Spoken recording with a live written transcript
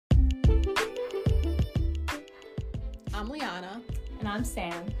I'm Liana. And I'm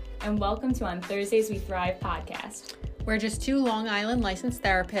Sam. And welcome to On Thursdays We Thrive podcast. We're just two Long Island licensed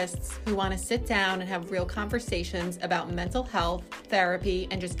therapists who want to sit down and have real conversations about mental health, therapy,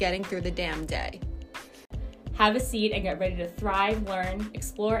 and just getting through the damn day. Have a seat and get ready to thrive, learn,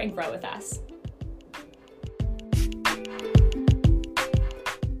 explore, and grow with us.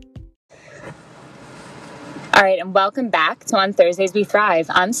 All right, and welcome back to On Thursdays We Thrive.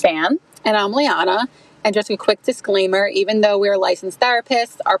 I'm Sam. And I'm Liana. And just a quick disclaimer, even though we're licensed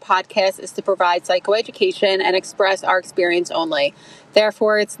therapists, our podcast is to provide psychoeducation and express our experience only.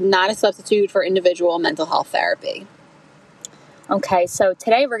 Therefore, it's not a substitute for individual mental health therapy. Okay, so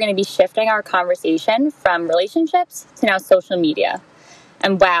today we're going to be shifting our conversation from relationships to now social media.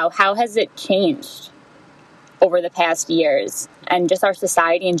 And wow, how has it changed over the past years and just our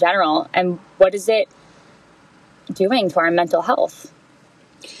society in general? And what is it doing to our mental health?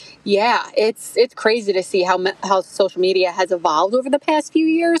 Yeah, it's crazy to see how social media has evolved over the past few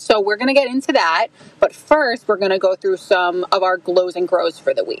years. So we're going to get into that. But first, we're going to go through some of our glows and grows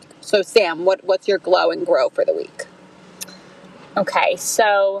for the week. So Sam, what's your glow and grow for the week? Okay,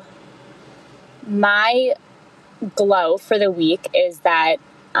 so my glow for the week is that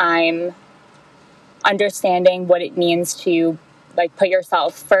I'm understanding what it means to put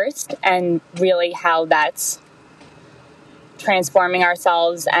yourself first and really how that's transforming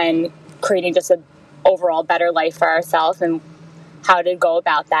ourselves and creating just an overall better life for ourselves and how to go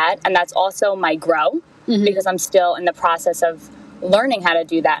about that. And that's also my grow because I'm still in the process of learning how to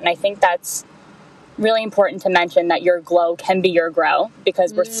do that. And I think that's really important to mention that your glow can be your grow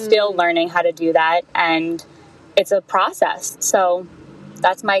because we're still learning how to do that and it's a process. So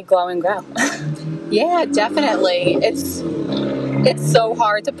that's my glow and grow. Yeah, definitely. It's so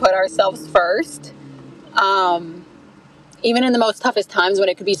hard to put ourselves first. Even in the most toughest times when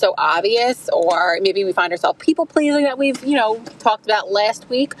it could be so obvious, or maybe we find ourselves people pleasing that we've, talked about last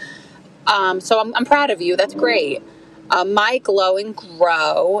week. So I'm proud of you. That's great. My glow and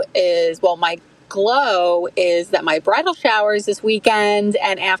grow is, my glow is that my bridal shower is this weekend,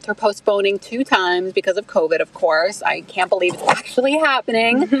 and after postponing 2 times because of COVID, of course, I can't believe it's actually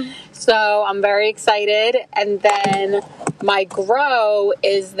happening. So I'm very excited. And then my grow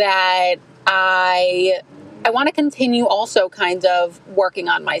is that I want to continue also kind of working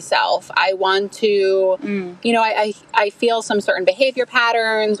on myself. I want to, I feel some certain behavior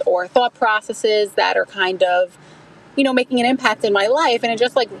patterns or thought processes that are kind of, making an impact in my life. And it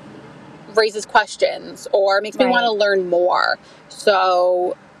just raises questions or makes me want to learn more.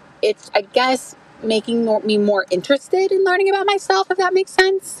 So it's, I guess, making me more interested in learning about myself, if that makes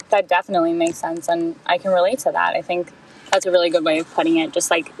sense. That definitely makes sense. And I can relate to that. I think that's a really good way of putting it.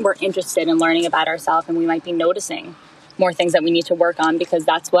 Just we're interested in learning about ourselves and we might be noticing more things that we need to work on because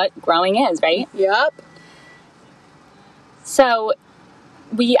that's what growing is, right? Yep. So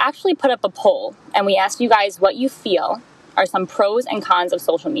we actually put up a poll and we asked you guys what you feel are some pros and cons of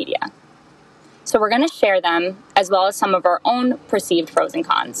social media. So we're going to share them as well as some of our own perceived pros and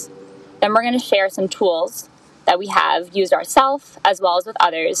cons. Then we're going to share some tools that we have used ourselves as well as with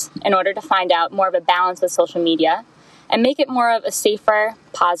others in order to find out more of a balance with social media and make it more of a safer,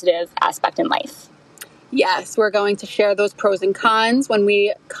 positive aspect in life. Yes, we're going to share those pros and cons when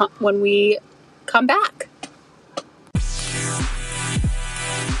we come back.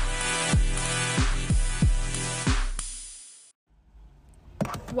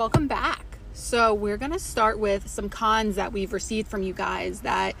 Welcome back. So we're going to start with some cons that we've received from you guys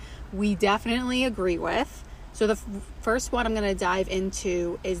that we definitely agree with. So the first one I'm going to dive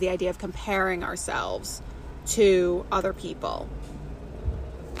into is the idea of comparing ourselves to other people.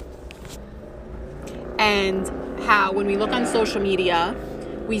 And how when we look on social media,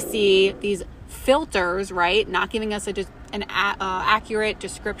 we see these filters, right? Not giving us an accurate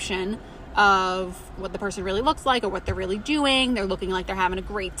description of what the person really looks like or what they're really doing. They're looking like they're having a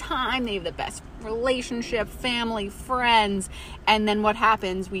great time. They have the best relationship, family, friends. And then what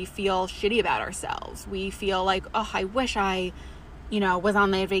happens? We feel shitty about ourselves. We feel like, I wish I was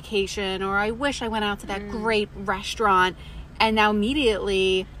on that vacation, or I wish I went out to that great restaurant. And now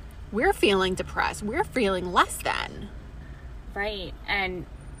immediately we're feeling depressed. We're feeling less than. Right. And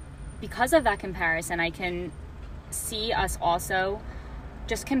because of that comparison, I can see us also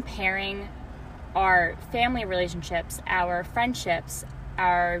just comparing our family relationships, our friendships,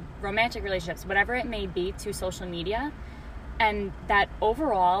 our romantic relationships, whatever it may be, to social media. And that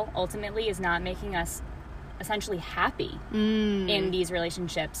overall, ultimately, is not making us essentially happy in these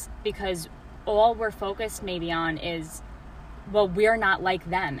relationships because all we're focused maybe on is, we're not like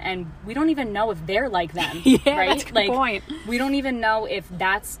them. And we don't even know if they're like them. Yeah, right? that's a good point. We don't even know if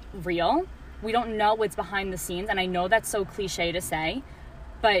that's real. we don't know what's behind the scenes. And I know that's so cliche to say,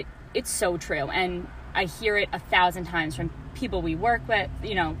 but it's so true. And I hear it 1,000 times from people we work with,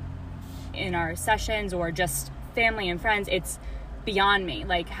 you know, in our sessions or just family and friends. It's beyond me.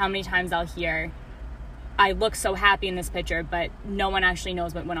 Like, how many times I'll hear, I look so happy in this picture, but no one actually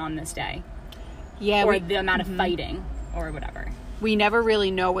knows what went on this day. Yeah. Or the amount of fighting or whatever. We never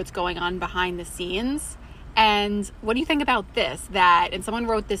really know what's going on behind the scenes. And what do you think about this? That, and someone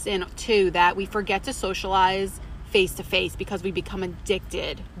wrote this in too, that we forget to socialize face to face because we become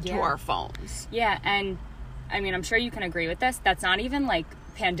addicted to our phones. Yeah. And I mean, I'm sure you can agree with this. That's not even like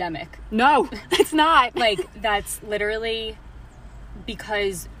pandemic. No, it's not. Like, that's literally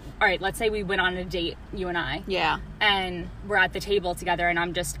because, all right, let's say we went on a date, you and I. Yeah. And we're at the table together and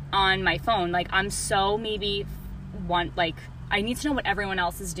I'm just on my phone. Like, I'm so maybe I need to know what everyone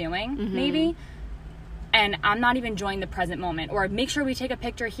else is doing, maybe. And I'm not even enjoying the present moment. Or make sure we take a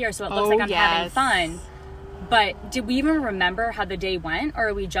picture here so it looks like I'm having fun. But did we even remember how the day went? Or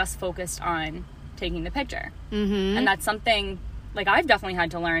are we just focused on taking the picture? And that's something, like, I've definitely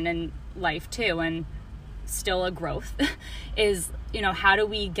had to learn in life too, and still a growth, is, you know, how do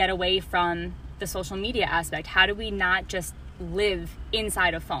we get away from the social media aspect? How do we not just live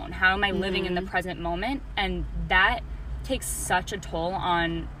inside a phone? How am I living in the present moment? And that takes such a toll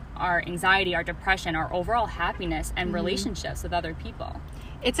on our anxiety, our depression, our overall happiness, and relationships with other people.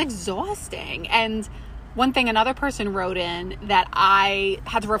 It's exhausting. And one thing another person wrote in that I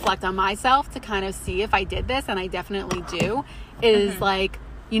had to reflect on myself to kind of see if I did this, and I definitely do, is like,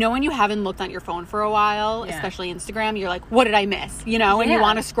 you know, when you haven't looked at your phone for a while, especially Instagram, you're like, what did I miss? You know, and you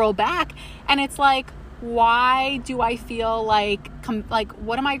want to scroll back. And it's like, why do I feel like,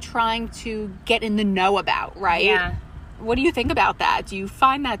 what am I trying to get in the know about, right? Yeah. What do you think about that? Do you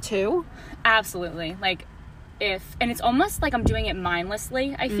find that too? Absolutely. Like, and it's almost like I'm doing it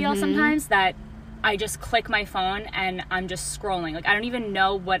mindlessly, I feel sometimes, that I just click my phone and I'm just scrolling. Like, I don't even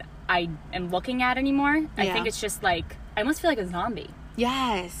know what I am looking at anymore. I think it's just like, I almost feel like a zombie.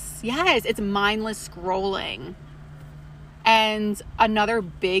 Yes. It's mindless scrolling. And another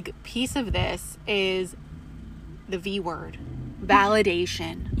big piece of this is the V word,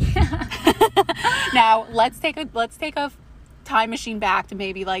 validation. Now, let's take a time machine back to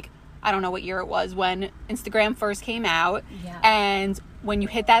maybe, like, I don't know what year it was when Instagram first came out. Yeah. And when you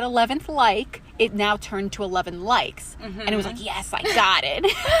hit that 11th like, it now turned to 11 likes. And it was like, yes, I got it.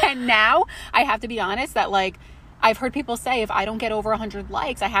 And now I have to be honest that, like, I've heard people say, if I don't get over 100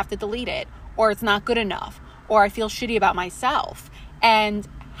 likes, I have to delete it, or it's not good enough, or I feel shitty about myself. And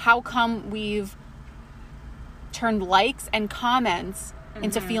how come we've turned likes and comments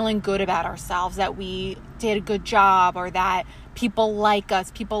into feeling good about ourselves, that we did a good job, or that people like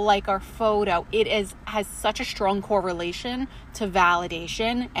us, people like our photo? It has such a strong correlation to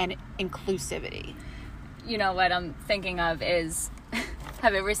validation and inclusivity. You know what I'm thinking of is,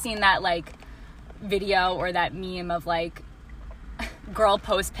 have you ever seen that, like, video or that meme of, like, girl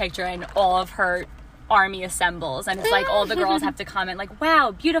post picture and all of her army assembles, and it's like all the girls have to comment like,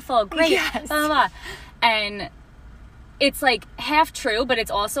 wow, beautiful, great, blah, blah, blah. And it's like half true, but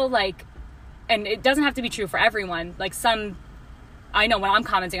it's also like, and it doesn't have to be true for everyone. Like, I know when I'm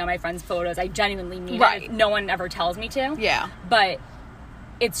commenting on my friends' photos, I genuinely mean it. No one ever tells me to. Yeah. But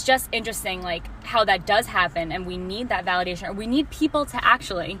it's just interesting, like, how that does happen, and we need that validation, or we need people to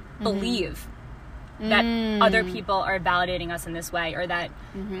actually believe that other people are validating us in this way, or that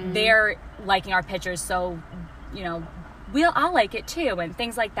they're liking our pictures, so, you know, I'll like it too, and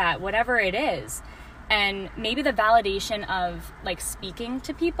things like that, whatever it is. And maybe the validation of, like, speaking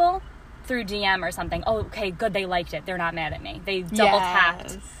to people through DM or something. Oh, okay, good, they liked it, they're not mad at me. They double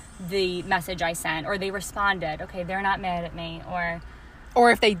tapped the message I sent, or they responded. Okay, they're not mad at me.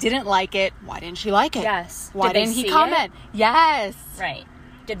 Or if they didn't like it, why didn't she like it? Yes. Why didn't he comment? Yes. Right.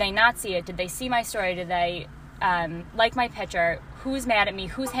 Did they not see it? Did they see my story? Did they like my picture? Who's mad at me?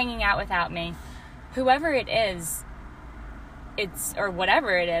 Who's hanging out without me? Whoever it is, or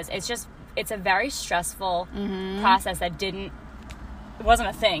whatever it is, it's a very stressful process that wasn't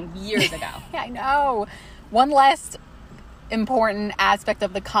a thing years ago. I know. One last important aspect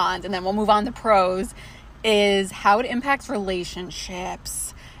of the cons, and then we'll move on to pros, is how it impacts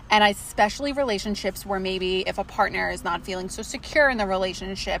relationships. And especially relationships where maybe if a partner is not feeling so secure in the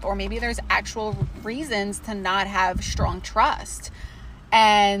relationship, or maybe there's actual reasons to not have strong trust.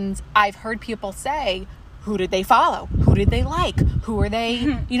 And I've heard people say, who did they follow? Who did they like? Who are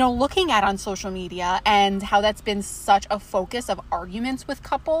they, looking at on social media? And how that's been such a focus of arguments with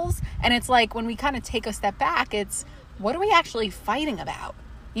couples. And it's like, when we kind of take a step back, it's, what are we actually fighting about?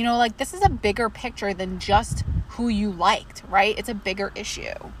 Like, this is a bigger picture than just who you liked, right? It's a bigger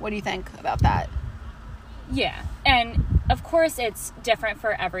issue. What do you think about that? Yeah. And of course it's different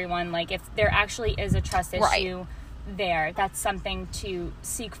for everyone. Like if there actually is a trust issue there, that's something to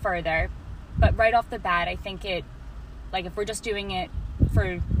seek further. But right off the bat, I think if we're just doing it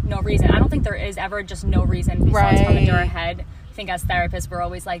for no reason, I don't think there is ever just no reason these thoughts come into our head. I think as therapists, we're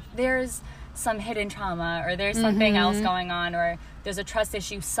always like, there's some hidden trauma, or there's something else going on, or there's a trust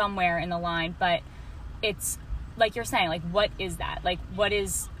issue somewhere in the line. But it's like you're saying, like, what is that? Like,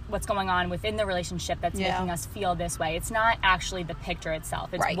 what's going on within the relationship that's making us feel this way? It's not actually the picture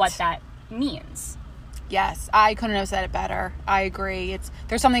itself. It's what that means. Yes, I couldn't have said it better. I agree.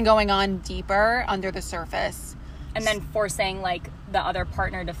 There's something going on deeper under the surface. And then forcing, like, the other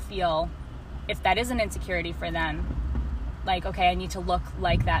partner to feel, if that is an insecurity for them, like, okay, I need to look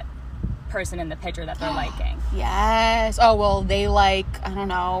like that person in the picture that they're liking. Yes. Oh, well, they like, I don't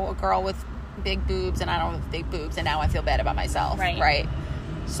know, a girl with big boobs, and I don't have big boobs, and now I feel bad about myself. Right.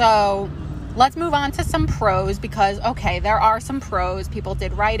 So let's move on to some pros, because, okay, there are some pros. People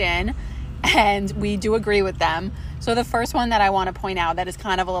did write in, and we do agree with them. So the first one that I want to point out that is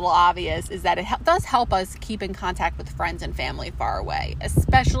kind of a little obvious is that it does help us keep in contact with friends and family far away,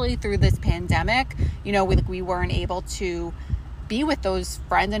 especially through this pandemic. You know, we weren't able to be with those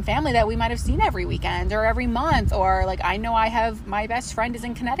friends and family that we might have seen every weekend or every month, or like, I know my best friend is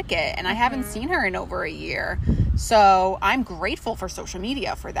in Connecticut and I haven't seen her in over a year. So I'm grateful for social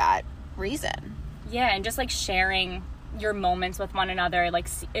media for that reason. Yeah, and just like sharing your moments with one another, like,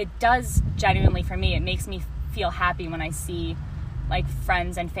 it does genuinely, for me, it makes me feel happy when I see like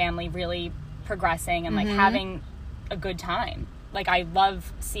friends and family really progressing and like having a good time. Like, I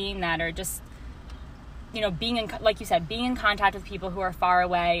love seeing that, or just, you know, being in, like you said, being in contact with people who are far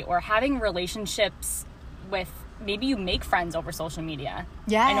away, or having relationships with, maybe you make friends over social media.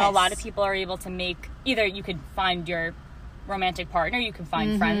 Yeah, I know a lot of people are able to make, either you could find your romantic partner, you can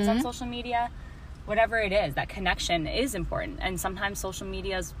find friends on social media, whatever it is, that connection is important. And sometimes social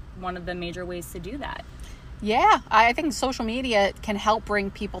media is one of the major ways to do that. Yeah, I think social media can help bring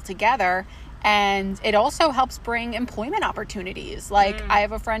people together, and it also helps bring employment opportunities. Like, I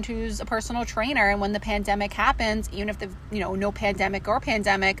have a friend who's a personal trainer, and when the pandemic happened, even if no pandemic or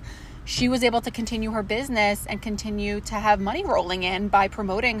pandemic, she was able to continue her business and continue to have money rolling in by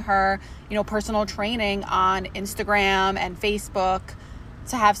promoting her, personal training on Instagram and Facebook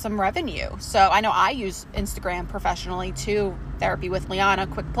to have some revenue. So I know I use Instagram professionally too. Therapy with Liana,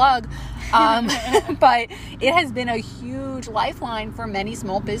 quick plug. But it has been a huge lifeline for many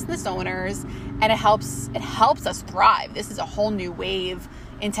small business owners, and it helps us thrive. This is a whole new wave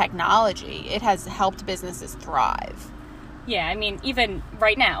in technology. It has helped businesses thrive. Yeah, I mean, even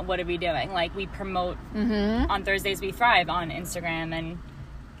right now, what are we doing? Like, we promote on Thursdays We Thrive on Instagram, and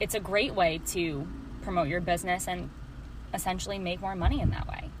it's a great way to promote your business and essentially make more money in that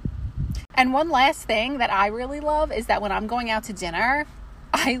way. And one last thing that I really love is that when I'm going out to dinner,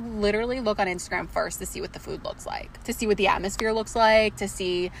 I literally look on Instagram first to see what the food looks like, to see what the atmosphere looks like, to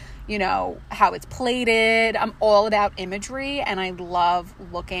see, how it's plated. I'm all about imagery, and I love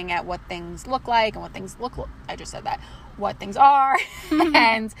looking at what things look like and what things what things are.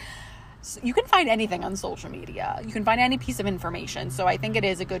 And so you can find anything on social media. You can find any piece of information. So I think it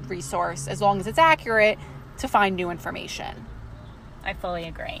is a good resource, as long as it's accurate, to find new information. I fully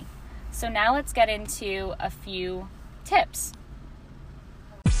agree. So now let's get into a few tips.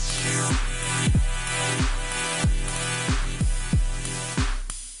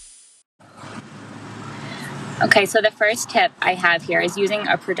 Okay, so the first tip I have here is using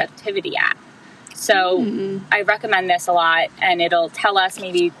a productivity app. So I recommend this a lot, and it'll tell us,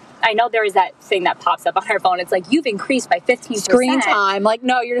 maybe, I know there is that thing that pops up on our phone. It's like, you've increased by 15% screen time. Like,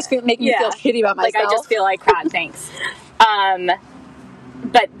 no, you're just making me feel shitty about myself. Like, I just feel like crap. Thanks.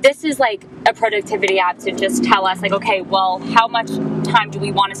 But this is like a productivity app to just tell us, like, okay, well, how much time do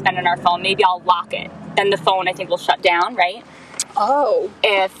we want to spend on our phone? Maybe I'll lock it. Then the phone, I think, will shut down, right? Oh.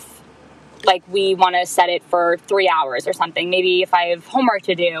 If, like, we want to set it for 3 hours or something. Maybe if I have homework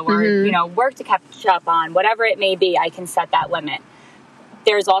to do or, work to catch up on, whatever it may be, I can set that limit.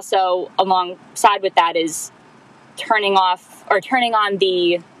 There's also, alongside with that, is turning on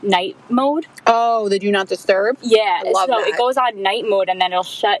the night mode. Oh, the do not disturb? Yeah. I love that. It goes on night mode, and then it'll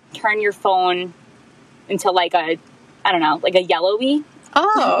turn your phone into like a yellowy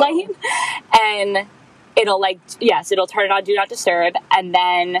light. And it'll it'll turn it on do not disturb, and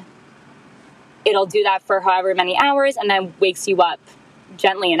then it'll do that for however many hours, and then wakes you up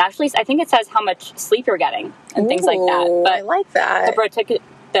gently. And actually, I think it says how much sleep you're getting and things like that. But I like that.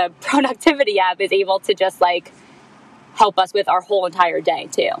 The productivity app is able to just help us with our whole entire day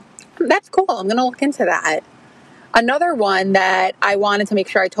too. That's cool. I'm going to look into that. Another one that I wanted to make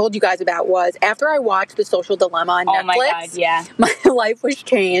sure I told you guys about was after I watched The Social Dilemma on Netflix. Oh my God, yeah. My life was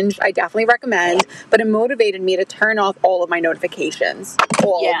changed. I definitely recommend, but it motivated me to turn off all of my notifications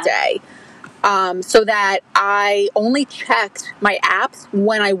all day. So that I only checked my apps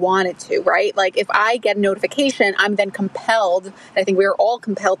when I wanted to, right? Like if I get a notification, I'm then compelled, and I think we were all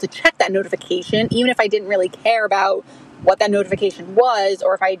compelled to check that notification, even if I didn't really care about what that notification was,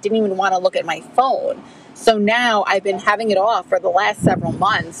 or if I didn't even want to look at my phone. So now I've been having it off for the last several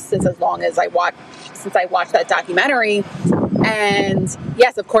months, since I watched that documentary. And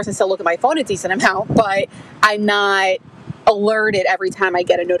yes, of course, I still look at my phone a decent amount, but I'm not alerted every time I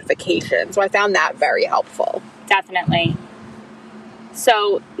get a notification. So I found that very helpful. Definitely.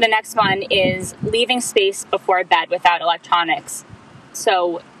 So the next one is leaving space before bed without electronics.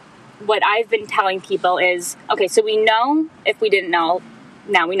 So what I've been telling people is, okay, so we know, if we didn't know,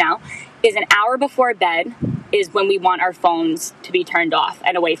 now we know, is an hour before bed is when we want our phones to be turned off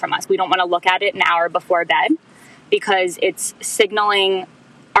and away from us. We don't want to look at it an hour before bed because it's signaling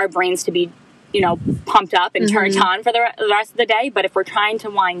our brains to be, pumped up and turned on for the rest of the day. But if we're trying to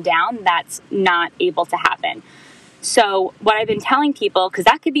wind down, that's not able to happen. So what I've been telling people, because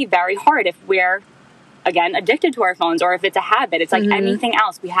that could be very hard if we're, again, addicted to our phones, or if it's a habit. It's like anything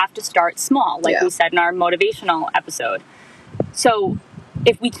else. We have to start small, like we said in our motivational episode. So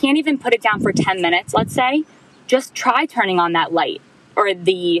if we can't even put it down for 10 minutes, let's say, just try turning on that light, or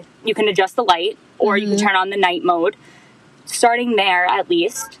you can adjust the light, or you can turn on the night mode, starting there at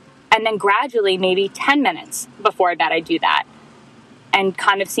least. And then gradually, maybe 10 minutes before bed, I do that. And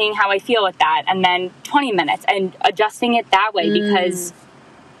kind of seeing how I feel with that. And then 20 minutes and adjusting it that way, because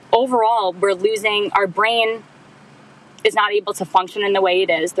overall, we're losing, our brain is not able to function in the way it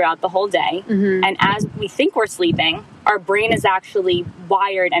is throughout the whole day. And as we think we're sleeping, our brain is actually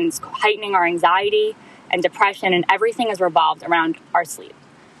wired and it's heightening our anxiety and depression, and everything is revolved around our sleep.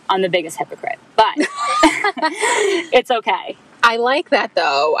 I'm the biggest hypocrite, but it's okay. I like that,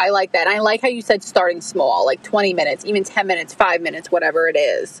 though. I like that. And I like how you said starting small, like 20 minutes, even 10 minutes, 5 minutes, whatever it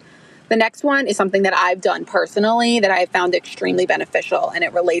is. The next one is something that I've done personally that I found extremely beneficial, and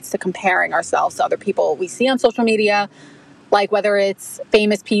it relates to comparing ourselves to other people we see on social media, like whether it's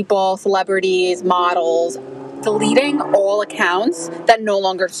famous people, celebrities, models, deleting all accounts that no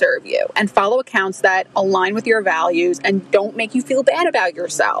longer serve you and follow accounts that align with your values and don't make you feel bad about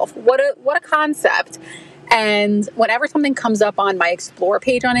yourself. What a concept. And whenever something comes up on my Explore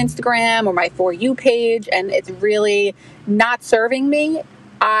page on Instagram or my For You page and it's really not serving me,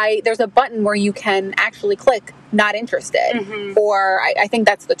 there's a button where you can actually click not interested, or I think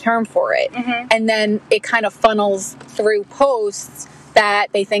that's the term for it. And then it kind of funnels through posts that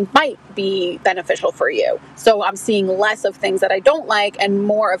they think might be beneficial for you. So I'm seeing less of things that I don't like and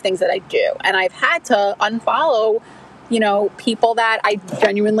more of things that I do. And I've had to unfollow people that I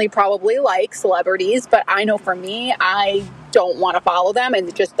genuinely probably like, celebrities, but I know for me, I don't want to follow them and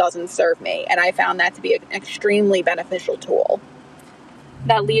it just doesn't serve me. And I found that to be an extremely beneficial tool.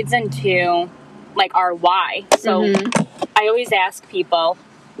 That leads into like our why. So I always ask people,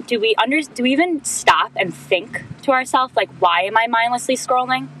 do we even stop and think to ourselves, like, why am I mindlessly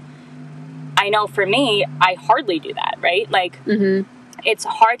scrolling? I know for me, I hardly do that, right? Like, it's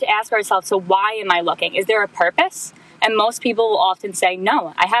hard to ask ourselves, so why am I looking? Is there a purpose? And most people will often say,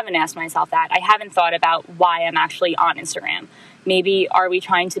 no, I haven't asked myself that. I haven't thought about why I'm actually on Instagram. Maybe are we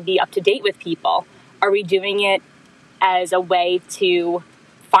trying to be up to date with people? Are we doing it as a way to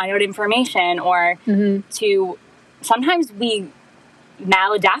find out information, or to, sometimes we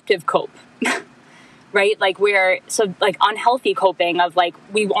maladaptive cope, right? Like unhealthy coping of like,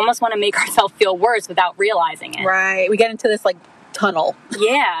 we almost want to make ourselves feel worse without realizing it. Right. We get into this like tunnel.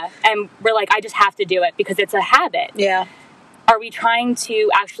 Yeah. And we're like, I just have to do it because it's a habit. Yeah. Are we trying to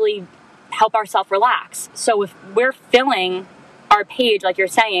actually help ourselves relax? So if we're filling our page, like you're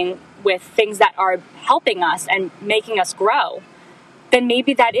saying, with things that are helping us and making us grow, then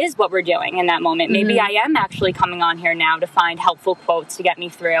maybe that is what we're doing in that moment. Maybe I am actually coming on here now to find helpful quotes to get me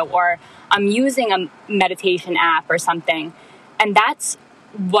through, or I'm using a meditation app or something. And that's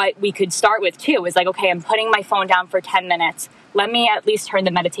what we could start with too, is like, okay, I'm putting my phone down for 10 minutes. Let me at least turn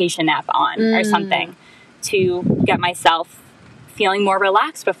the meditation app on or something to get myself feeling more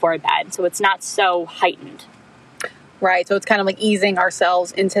relaxed before bed, so it's not so heightened. Right. So it's kind of like easing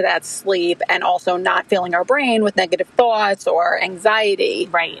ourselves into that sleep and also not filling our brain with negative thoughts or anxiety.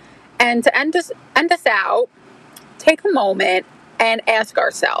 Right. And to end this out, take a moment and ask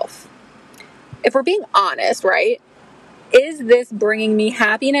ourselves, if we're being honest, right? Is this bringing me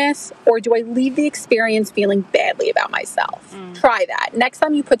happiness, or do I leave the experience feeling badly about myself? Try that. Next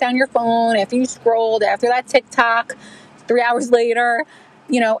time you put down your phone, after you scrolled, after that TikTok, 3 hours later,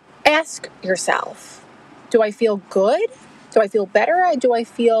 ask yourself, do I feel good? Do I feel better? Do I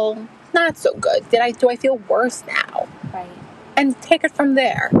feel not so good? Do I feel worse now? Right. And take it from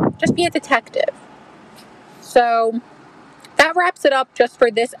there. Just be a detective. So that wraps it up just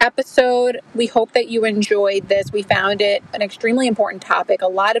for this episode. We hope that you enjoyed this. We found it an extremely important topic. A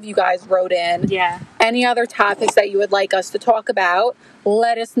lot of you guys wrote in. Yeah. Any other topics that you would like us to talk about,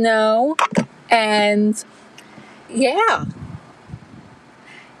 let us know. And yeah.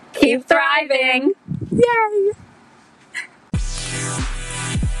 Keep thriving. Yay.